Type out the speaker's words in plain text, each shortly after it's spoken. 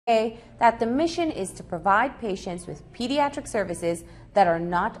that the mission is to provide patients with pediatric services that are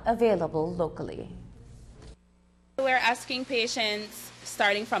not available locally. We're asking patients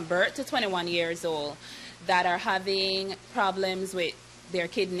starting from birth to 21 years old that are having problems with their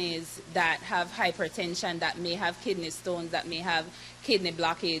kidneys, that have hypertension, that may have kidney stones, that may have kidney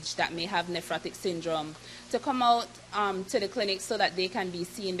blockage, that may have nephrotic syndrome, to come out to the clinic so that they can be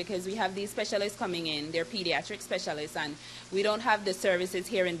seen, because we have these specialists coming in, they're pediatric specialists, and we don't have the services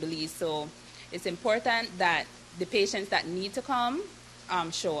here in Belize. So it's important that the patients that need to come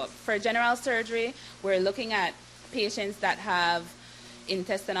show up. For general surgery, we're looking at patients that have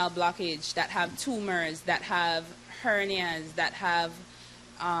intestinal blockage, that have tumors, that have hernias, that have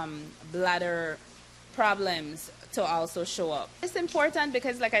bladder problems, to also show up. It's important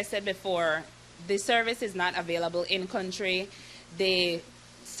because, like I said before, the service is not available in country. The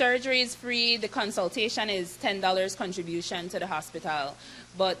surgery is free, the consultation is $10 contribution to the hospital.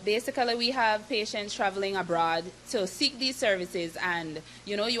 But basically we have patients traveling abroad to seek these services, and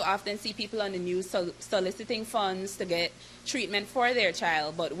you often see people on the news soliciting funds to get treatment for their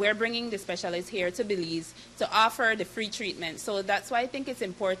child, but we're bringing the specialists here to Belize to offer the free treatment. So that's why I think it's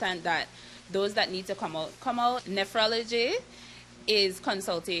important that those that need to come out. Nephrology is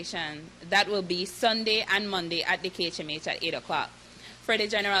consultation. That will be Sunday and Monday at the KHMH at 8 o'clock. For the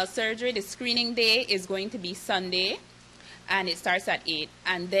general surgery, the screening day is going to be Sunday, and it starts at 8.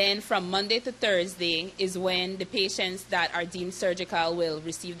 And then from Monday to Thursday is when the patients that are deemed surgical will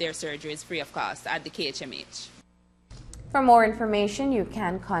receive their surgeries free of cost at the KHMH. For more information, you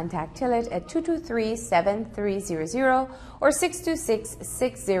can contact Tillit at 223-7300 or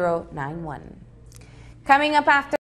 626-6091. Coming up after